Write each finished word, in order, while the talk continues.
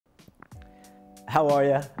How are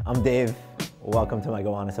ya? I'm Dave. Welcome to my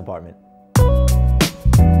Gowanus apartment.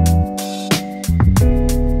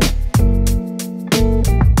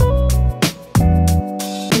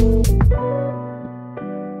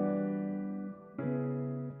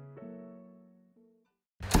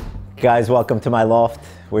 Guys, welcome to my loft.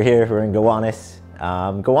 We're here, we're in Gowanus.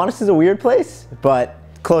 Gowanus is a weird place, but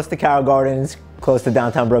close to Carroll Gardens, close to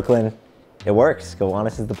downtown Brooklyn. It works.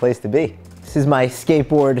 Gowanus is the place to be. This is my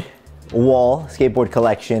skateboard wall, skateboard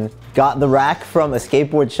collection. Got the rack from a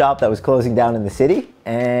skateboard shop that was closing down in the city,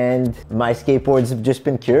 and my skateboards have just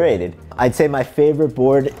been curated. I'd say my favorite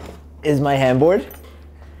board is my handboard.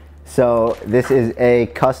 So this is a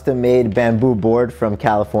custom-made bamboo board from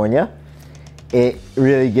California. It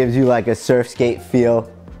really gives you like a surf skate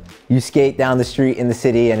feel. You skate down the street in the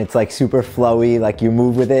city and it's like super flowy, like you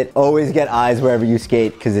move with it. Always get eyes wherever you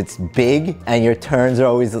skate because it's big and your turns are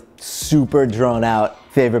always super drawn out.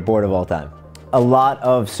 Favorite board of all time. A lot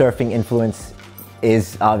of surfing influence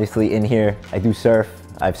is obviously in here. I do surf.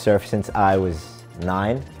 I've surfed since I was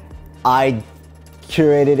 9. I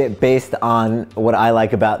curated it based on what I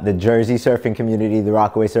like about the Jersey surfing community, the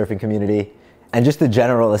Rockaway surfing community, and just the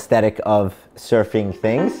general aesthetic of surfing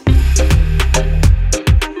things.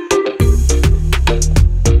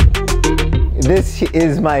 This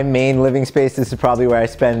is my main living space. This is probably where I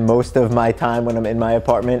spend most of my time when I'm in my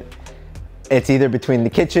apartment. It's either between the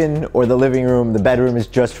kitchen or the living room. The bedroom is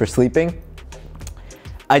just for sleeping.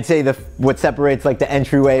 I'd say what separates like the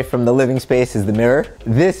entryway from the living space is the mirror.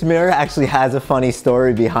 This mirror actually has a funny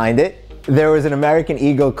story behind it. There was an American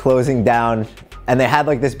Eagle closing down and they had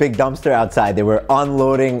like this big dumpster outside. They were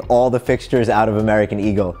unloading all the fixtures out of American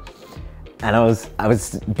Eagle. And I was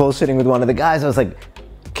bullshitting with one of the guys. I was like,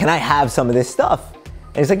 can I have some of this stuff?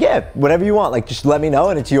 And he's like, yeah, whatever you want, like just let me know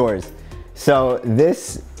and it's yours. So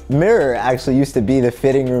this mirror actually used to be the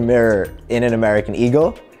fitting room mirror in an American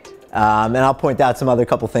Eagle. And I'll point out some other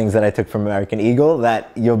couple things that I took from American Eagle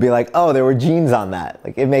that you'll be like, oh, there were jeans on that.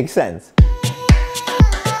 Like it makes sense.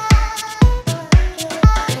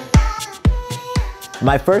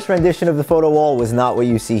 My first rendition of the photo wall was not what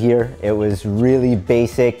you see here. It was really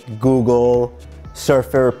basic Google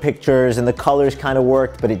surfer pictures and the colors kind of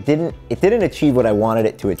worked, but it didn't achieve what I wanted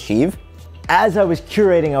it to achieve. As I was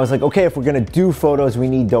curating, I was like, okay, if we're gonna do photos, we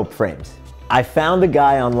need dope frames. I found a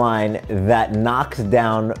guy online that knocks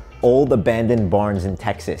down old abandoned barns in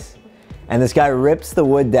Texas. And this guy rips the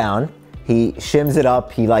wood down, he shims it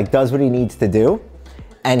up, he like does what he needs to do,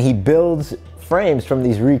 and he builds frames from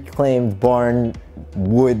these reclaimed barn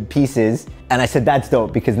wood pieces. And I said, that's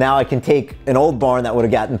dope, because now I can take an old barn that would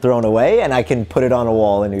have gotten thrown away and I can put it on a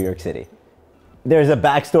wall in New York City. There's a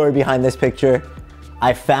backstory behind this picture.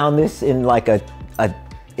 I found this in like a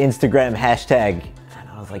Instagram hashtag. And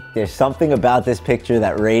I was like, there's something about this picture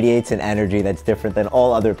that radiates an energy that's different than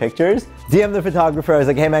all other pictures. DM the photographer, I was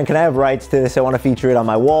like, hey man, can I have rights to this? I want to feature it on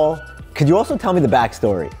my wall. Could you also tell me the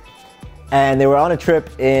backstory? And they were on a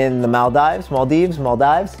trip in the Maldives.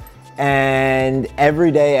 And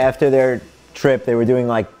every day after their trip, they were doing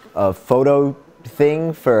like a photo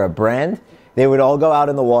thing for a brand. They would all go out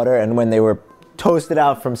in the water, and when they were toasted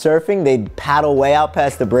out from surfing, they'd paddle way out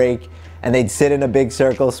past the break and they'd sit in a big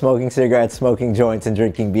circle smoking cigarettes, smoking joints, and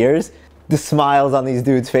drinking beers. The smiles on these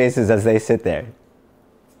dudes' faces as they sit there.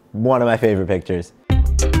 One of my favorite pictures.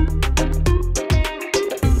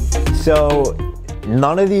 So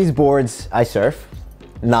none of these boards I surf,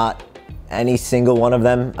 not any single one of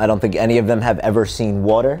them. I don't think any of them have ever seen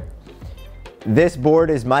water. This board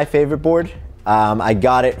is my favorite board. I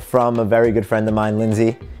got it from a very good friend of mine,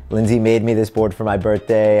 Lindsey. Lindsey made me this board for my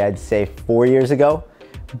birthday, I'd say 4 years ago.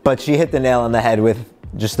 But she hit the nail on the head with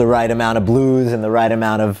just the right amount of blues and the right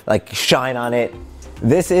amount of like shine on it.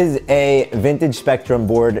 This is a vintage Spectrum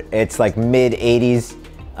board. It's like mid 80s.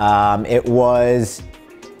 It was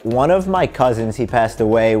one of my cousins. He passed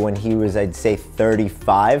away when he was, I'd say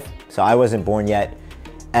 35. So I wasn't born yet.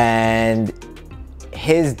 And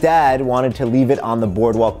his dad wanted to leave it on the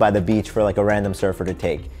boardwalk by the beach for like a random surfer to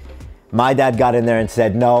take. My dad got in there and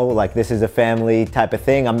said, no, like this is a family type of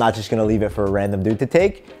thing. I'm not just gonna leave it for a random dude to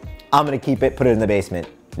take. I'm gonna keep it, put it in the basement.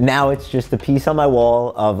 Now it's just a piece on my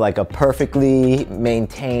wall of like a perfectly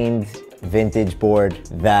maintained vintage board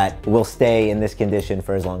that will stay in this condition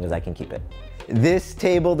for as long as I can keep it. This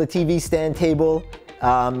table, the TV stand table,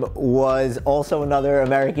 was also another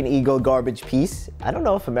American Eagle garbage piece. I don't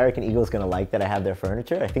know if American Eagle is gonna like that I have their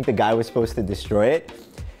furniture. I think the guy was supposed to destroy it.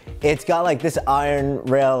 It's got like this iron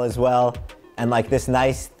rail as well, and like this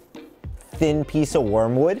nice thin piece of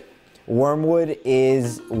wormwood. Wormwood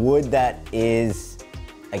is wood that is,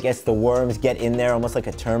 I guess the worms get in there almost like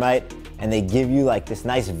a termite, and they give you like this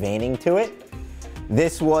nice veining to it.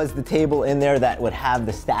 This was the table in there that would have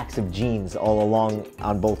the stacks of jeans all along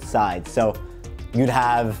on both sides. So you'd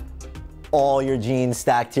have all your jeans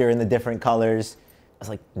stacked here in the different colors. I was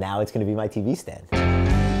like, now it's gonna be my TV stand.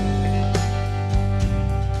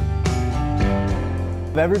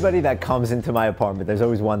 Of everybody that comes into my apartment, there's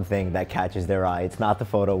always one thing that catches their eye. It's not the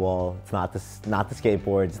photo wall, it's not the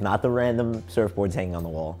skateboards, it's not the random surfboards hanging on the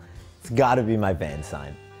wall. It's gotta be my van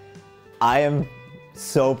sign. I am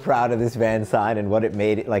so proud of this van sign and what it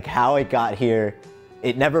made, like how it got here.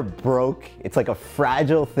 It never broke. It's like a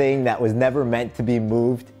fragile thing that was never meant to be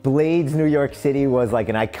moved. Blades, New York City was like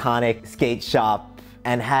an iconic skate shop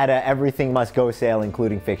and had a everything must go sale,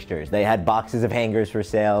 including fixtures. They had boxes of hangers for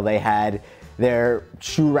sale. They had their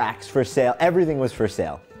shoe racks for sale. Everything was for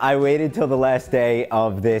sale. I waited till the last day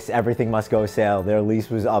of this everything must go sale. Their lease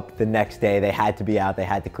was up the next day. They had to be out. They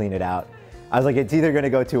had to clean it out. I was like, it's either gonna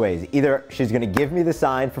go two ways. Either she's gonna give me the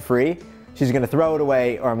sign for free, she's gonna throw it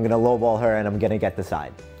away, or I'm gonna lowball her and I'm gonna get the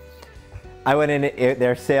sign. I went in,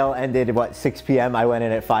 their sale ended at what, 6 p.m. I went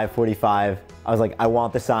in at 5:45. I was like, I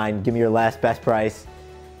want the sign, give me your last best price.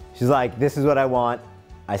 She's like, this is what I want.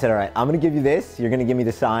 I said, all right, I'm gonna give you this, you're gonna give me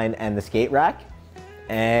the sign and the skate rack.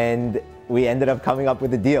 And we ended up coming up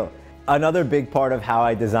with a deal. Another big part of how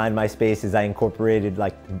I designed my space is I incorporated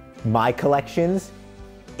like my collections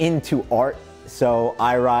into art. So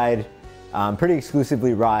I ride, pretty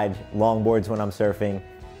exclusively ride longboards when I'm surfing.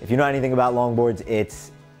 If you know anything about longboards,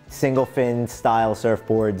 it's single fin style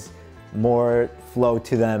surfboards, more flow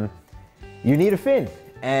to them. You need a fin.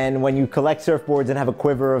 And when you collect surfboards and have a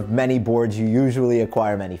quiver of many boards, you usually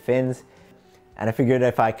acquire many fins. And I figured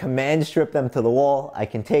if I command strip them to the wall, I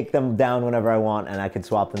can take them down whenever I want and I can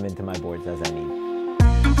swap them into my boards as I need.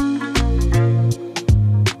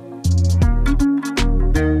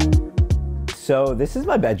 So this is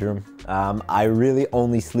my bedroom. I really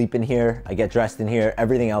only sleep in here. I get dressed in here.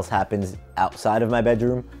 Everything else happens outside of my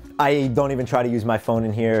bedroom. I don't even try to use my phone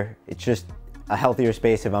in here. It's just a healthier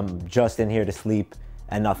space if I'm just in here to sleep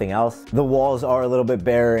and nothing else. The walls are a little bit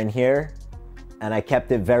barer in here, and I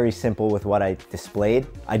kept it very simple with what I displayed.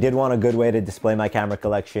 I did want a good way to display my camera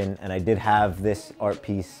collection, and I did have this art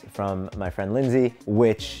piece from my friend Lindsey,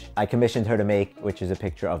 which I commissioned her to make, which is a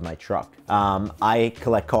picture of my truck. I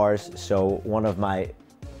collect cars, so one of my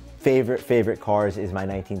favorite cars is my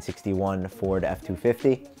 1961 Ford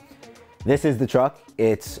F-250. This is the truck.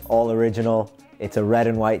 It's all original. It's a red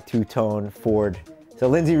and white two-tone Ford. So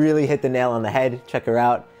Lindsey really hit the nail on the head. Check her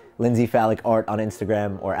out, Lindsey Falack Art on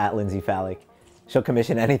Instagram or at Lindsey Falack. She'll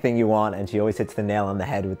commission anything you want, and she always hits the nail on the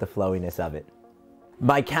head with the flowiness of it.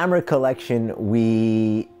 My camera collection,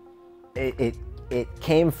 it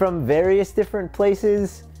came from various different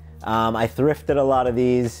places. I thrifted a lot of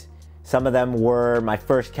these. Some of them were my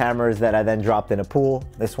first cameras that I then dropped in a pool.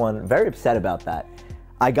 This one, very upset about that.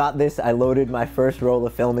 I got this, I loaded my first roll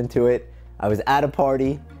of film into it. I was at a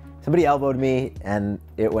party, somebody elbowed me, and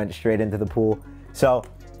it went straight into the pool. So,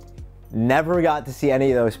 never got to see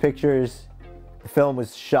any of those pictures. The film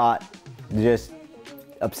was shot, just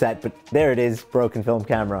upset, but there it is, broken film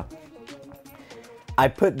camera. I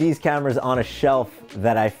put these cameras on a shelf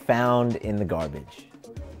that I found in the garbage.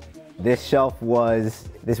 This shelf was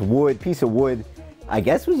this piece of wood, I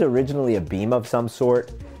guess was originally a beam of some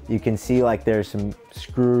sort. You can see like there's some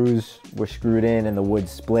screws were screwed in and the wood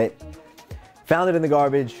split. Found it in the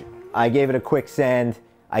garbage. I gave it a quick sand.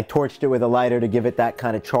 I torched it with a lighter to give it that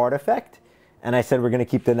kind of charred effect. And I said we're gonna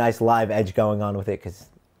keep the nice live edge going on with it, because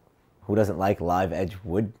who doesn't like live edge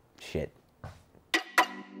wood shit?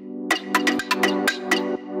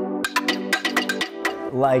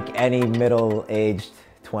 Like any middle-aged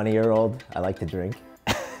 20-year-old, I like to drink.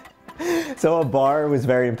 So a bar was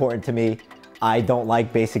very important to me. I don't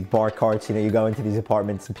like basic bar carts. You know, you go into these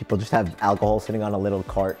apartments and people just have alcohol sitting on a little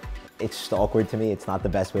cart. It's just awkward to me. It's not the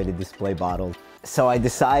best way to display bottles. So I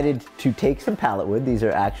decided to take some pallet wood. These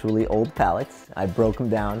are actually old pallets. I broke them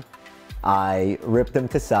down. I ripped them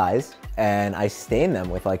to size and I stained them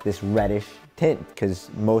with like this reddish tint, because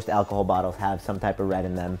most alcohol bottles have some type of red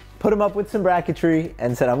in them. Put them up with some bracketry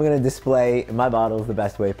and said I'm gonna display my bottles the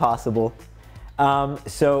best way possible.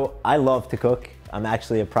 So I love to cook. I'm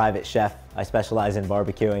actually a private chef. I specialize in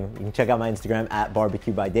barbecuing. You can check out my Instagram at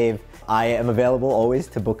 @BarbecueByDave. I am available always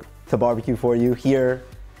to barbecue for you here,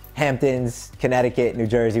 Hamptons, Connecticut, New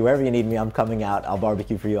Jersey, wherever you need me, I'm coming out. I'll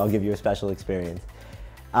barbecue for you. I'll give you a special experience.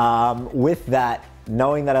 With that,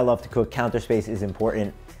 knowing that I love to cook, counter space is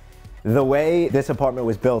important. The way this apartment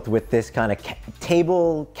was built with this kind of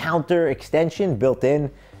table counter extension built in,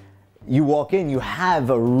 you walk in, you have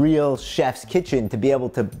a real chef's kitchen to be able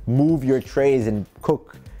to move your trays and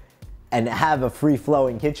cook and have a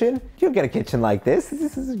free-flowing kitchen, you'll get a kitchen like this.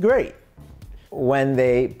 This is great. When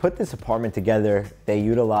they put this apartment together, they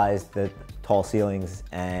utilized the tall ceilings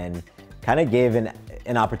and kind of gave an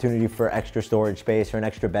opportunity for extra storage space or an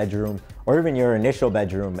extra bedroom, or even your initial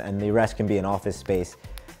bedroom, and the rest can be an office space.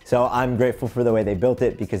 So I'm grateful for the way they built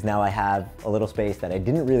it, because now I have a little space that I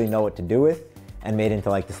didn't really know what to do with and made into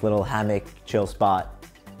like this little hammock chill spot,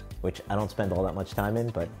 which I don't spend all that much time in,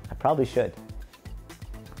 but I probably should.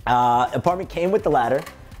 Apartment came with the ladder.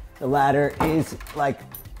 The ladder is like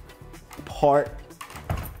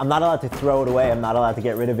I'm not allowed to throw it away, I'm not allowed to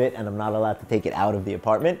get rid of it, and I'm not allowed to take it out of the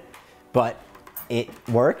apartment, but it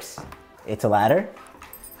works. It's a ladder.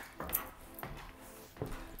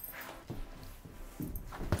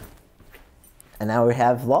 And now we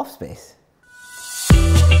have loft space.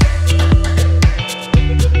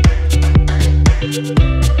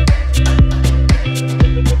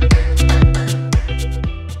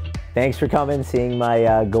 Thanks for coming, seeing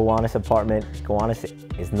my Gowanus apartment. Gowanus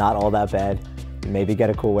is not all that bad. Maybe get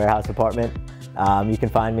a cool warehouse apartment. You can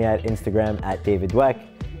find me at Instagram at David Dweck,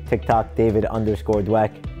 TikTok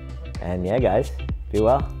David_Dweck. And yeah, guys, be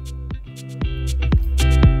well.